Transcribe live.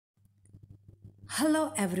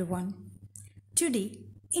Hello everyone. Today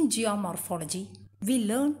in geomorphology we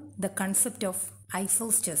learn the concept of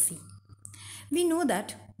isostasy. We know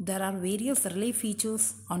that there are various relief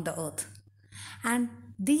features on the earth, and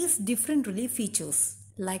these different relief features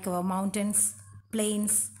like our mountains,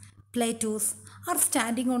 plains, plateaus are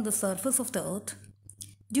standing on the surface of the earth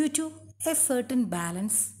due to a certain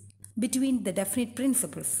balance between the definite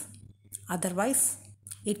principles. Otherwise,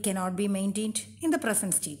 it cannot be maintained in the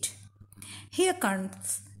present state. Here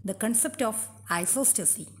comes the concept of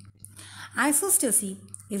isostasy. Isostasy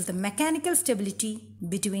is the mechanical stability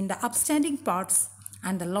between the upstanding parts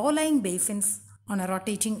and the low-lying basins on a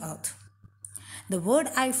rotating earth. The word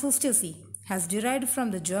isostasy has derived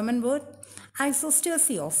from the German word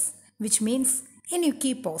Isostasios, which means in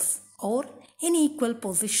equipoise or in equal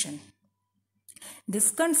position.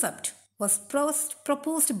 This concept was first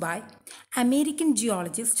proposed by American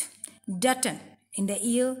geologist Dutton in the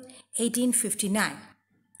year 1859.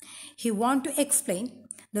 He wanted to explain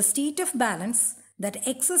the state of balance that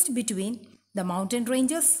exists between the mountain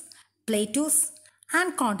ranges, plateaus,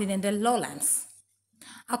 and continental lowlands.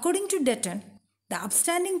 According to Dutton, the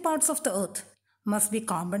upstanding parts of the earth must be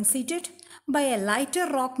compensated by a lighter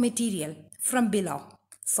rock material from below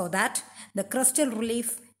so that the crustal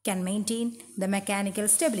relief can maintain the mechanical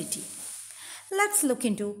stability. Let's look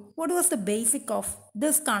into what was the basic of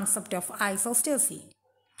this concept of isostasy.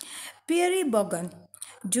 Pierre Bourgon,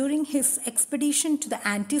 during his expedition to the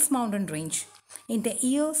Andes mountain range in the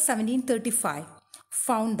year 1735,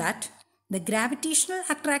 found that the gravitational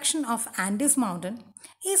attraction of Andes mountain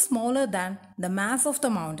is smaller than the mass of the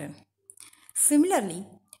mountain. Similarly,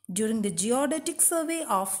 during the geodetic survey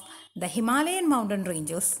of the Himalayan mountain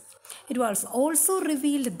ranges, it was also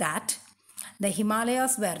revealed that the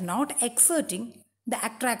Himalayas were not exerting the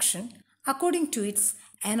attraction according to its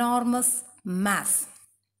enormous mass.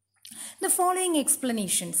 The following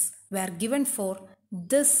explanations were given for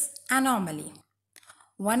this anomaly.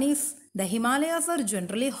 One is the Himalayas are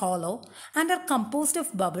generally hollow and are composed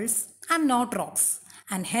of bubbles and not rocks,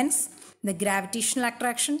 and hence the gravitational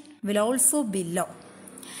attraction will also be low.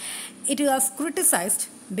 It was criticized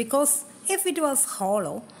because if it was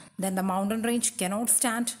hollow, then the mountain range cannot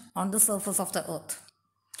stand on the surface of the earth.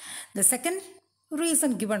 The second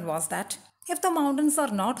reason given was that if the mountains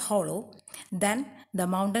are not hollow, then the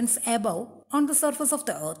mountains above on the surface of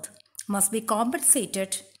the earth must be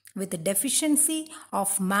compensated with the deficiency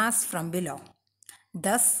of mass from below.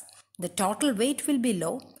 Thus, the total weight will be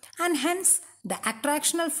low and hence the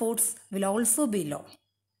attractional force will also be low.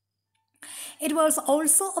 It was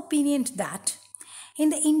also opinioned that in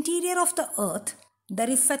the interior of the earth, there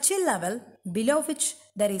is such a level below which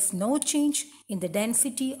there is no change in the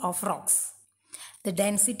density of rocks. The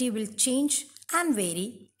density will change and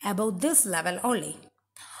vary above this level only.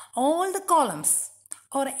 All the columns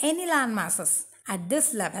or any land masses at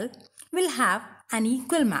this level will have an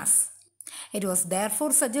equal mass. It was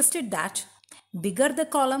therefore suggested that bigger the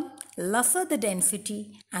column, lesser the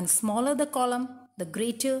density, and smaller the column, the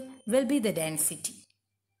greater will be the density.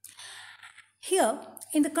 Here,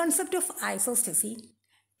 in the concept of isostasy,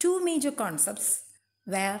 two major concepts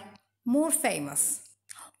were more famous.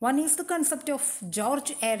 One is the concept of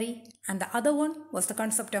George Airy and the other one was the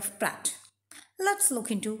concept of Pratt. Let's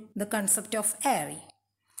look into the concept of Airy.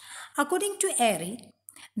 According to Airy,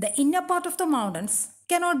 the inner part of the mountains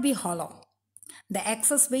cannot be hollow. The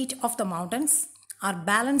excess weight of the mountains are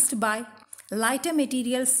balanced by lighter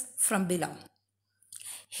materials from below.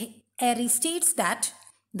 Airy states that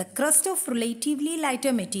the crust of relatively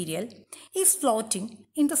lighter material is floating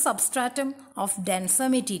in the substratum of denser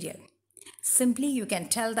material. Simply you can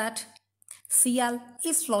tell that Cl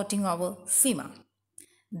is floating over Sima.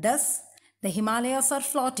 Thus, the Himalayas are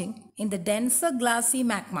floating in the denser glassy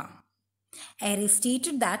magma. Airy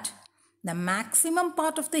stated that the maximum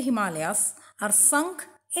part of the Himalayas are sunk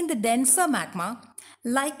in the denser magma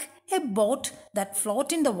like a boat that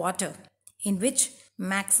floats in the water, in which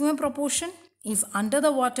maximum proportion is under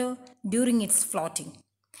the water during its floating.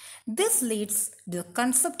 This leads to the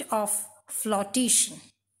concept of flotation.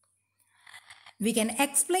 We can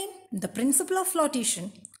explain the principle of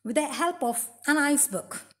flotation with the help of an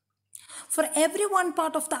iceberg. For every one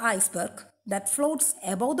part of the iceberg that floats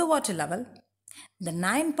above the water level, the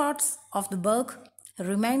 9 parts of the berg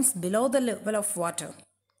remains below the level of water.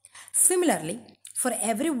 Similarly, for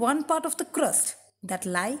every one part of the crust that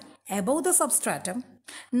lie above the substratum,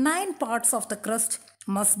 9 parts of the crust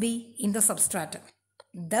must be in the substratum.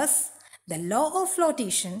 Thus, the law of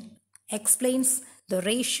flotation explains the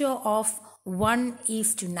ratio of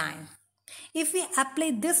 1:9. If we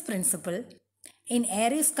apply this principle in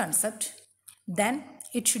Airy's concept, then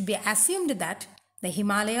it should be assumed that The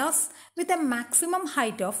Himalayas, with a maximum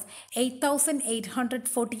height of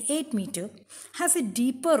 8,848 meter, has a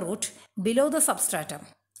deeper root below the substratum,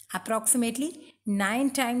 approximately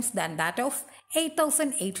 9 times than that of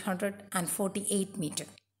 8,848 meter.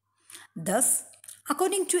 Thus,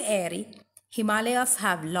 according to Airy, Himalayas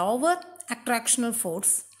have lower attractional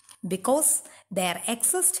force because there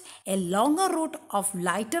exists a longer root of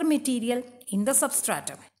lighter material in the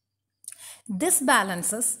substratum. This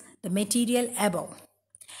balances the material above.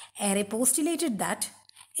 Airy postulated that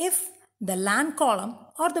if the land column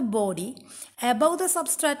or the body above the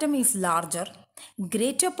substratum is larger,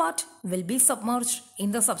 greater part will be submerged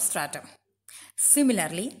in the substratum.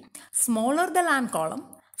 Similarly, smaller the land column,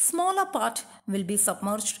 smaller part will be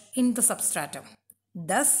submerged in the substratum.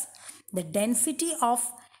 Thus, the density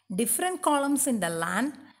of different columns in the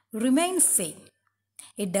land remains same.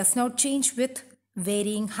 It does not change with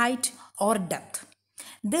varying height or depth.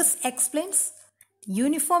 This explains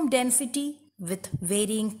uniform density with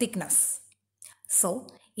varying thickness. So,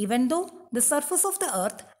 even though the surface of the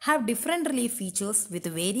earth have different relief features with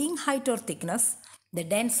varying height or thickness, the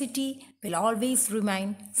density will always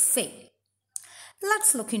remain same.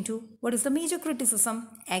 Let's look into what is the major criticism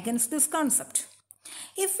against this concept.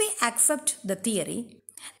 If we accept the theory,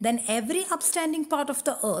 then every upstanding part of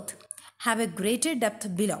the earth have a greater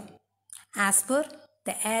depth below, as per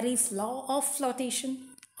the Airy's law of flotation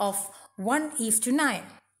of 1:9.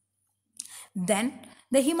 Then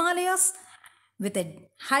the Himalayas with a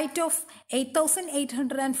height of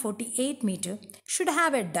 8,848 meter should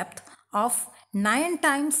have a depth of 9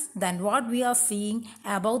 times than what we are seeing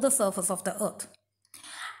above the surface of the earth.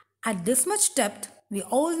 At this much depth, we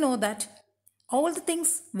all know that all the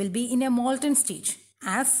things will be in a molten stage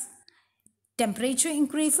as temperature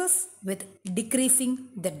increases with decreasing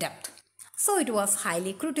the depth. So it was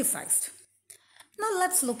highly criticized. Now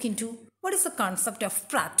let's look into what is the concept of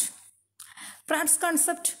Pratt. Pratt's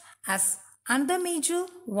concept as another major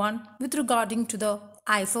one with regarding to the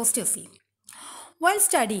isostasy. While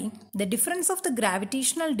studying the difference of the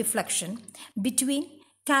gravitational deflection between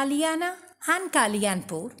Kalyana and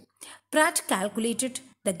Kalyanpur, Pratt calculated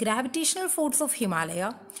the gravitational force of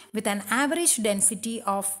Himalaya with an average density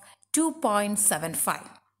of 2.75.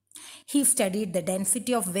 He studied the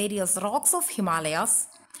density of various rocks of Himalayas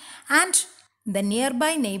and the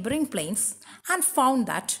nearby neighboring plains and found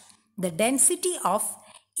that the density of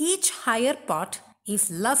each higher part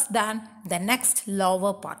is less than the next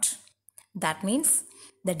lower part. That means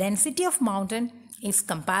the density of mountain is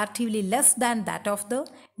comparatively less than that of the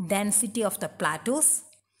density of the plateaus.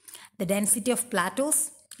 The density of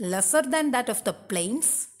plateaus lesser than that of the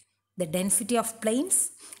plains. The density of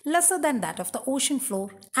plains lesser than that of the ocean floor,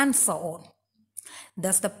 and so on.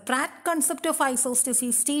 Thus, the Pratt concept of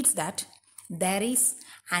isostasy states that there is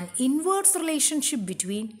an inverse relationship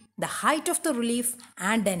between the height of the relief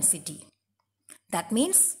and density. That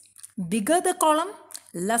means bigger the column,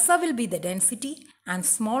 lesser will be the density, and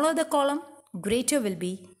smaller the column, greater will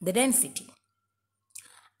be the density.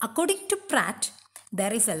 According to Pratt,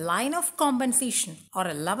 there is a line of compensation or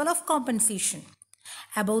a level of compensation.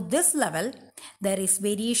 Above this level, there is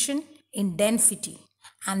variation in density,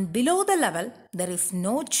 and below the level, there is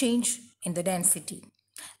no change in the density.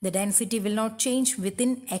 The density will not change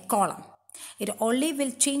within a column. It only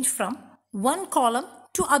will change from one column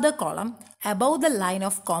to other column above the line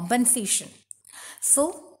of compensation.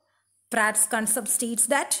 So, Pratt's concept states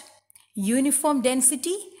that uniform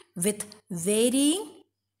density with varying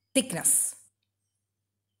thickness.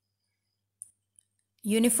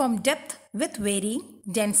 Uniform depth with varying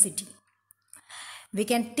density. We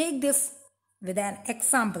can take this with an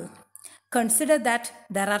example. Consider that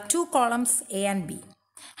there are two columns A and B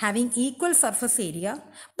having equal surface area,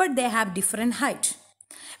 but they have different height.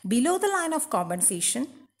 Below the line of compensation,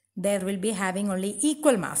 there will be having only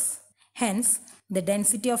equal mass. Hence, the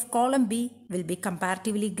density of column B will be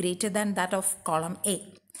comparatively greater than that of column A,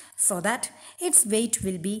 so that its weight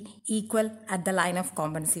will be equal at the line of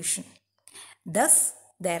compensation. Thus,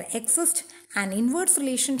 there exists an inverse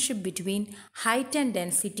relationship between height and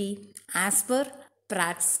density as per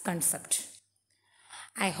Pratt's concept.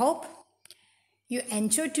 I hope you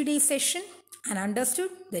enjoyed today's session and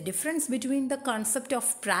understood the difference between the concept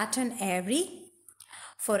of Pratt and Airy.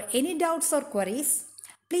 For any doubts or queries,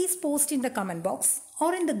 please post in the comment box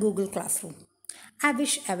or in the Google Classroom. I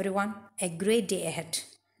wish everyone a great day ahead.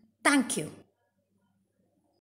 Thank you.